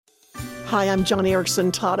Hi, I'm Johnny Erickson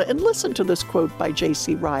Tata, and listen to this quote by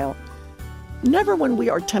J.C. Ryle. Never when we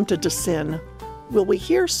are tempted to sin will we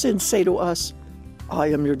hear sin say to us, I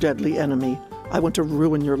am your deadly enemy. I want to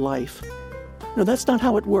ruin your life. No, that's not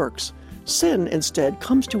how it works. Sin, instead,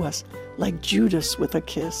 comes to us like Judas with a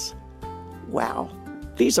kiss. Wow,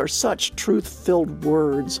 these are such truth-filled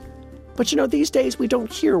words. But these days we don't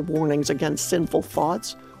hear warnings against sinful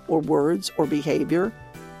thoughts or words or behavior.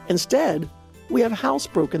 Instead, we have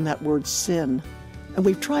housebroken that word sin, and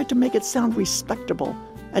we've tried to make it sound respectable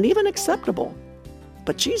and even acceptable.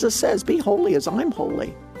 But Jesus says, be holy as I'm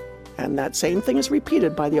holy. And that same thing is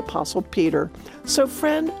repeated by the Apostle Peter. So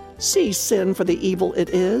friend, see sin for the evil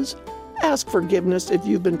it is. Ask forgiveness if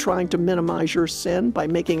you've been trying to minimize your sin by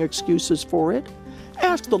making excuses for it.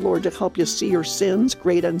 Ask the Lord to help you see your sins,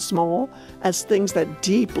 great and small, as things that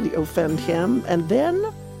deeply offend Him, and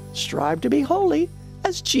then strive to be holy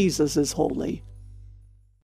as Jesus is holy.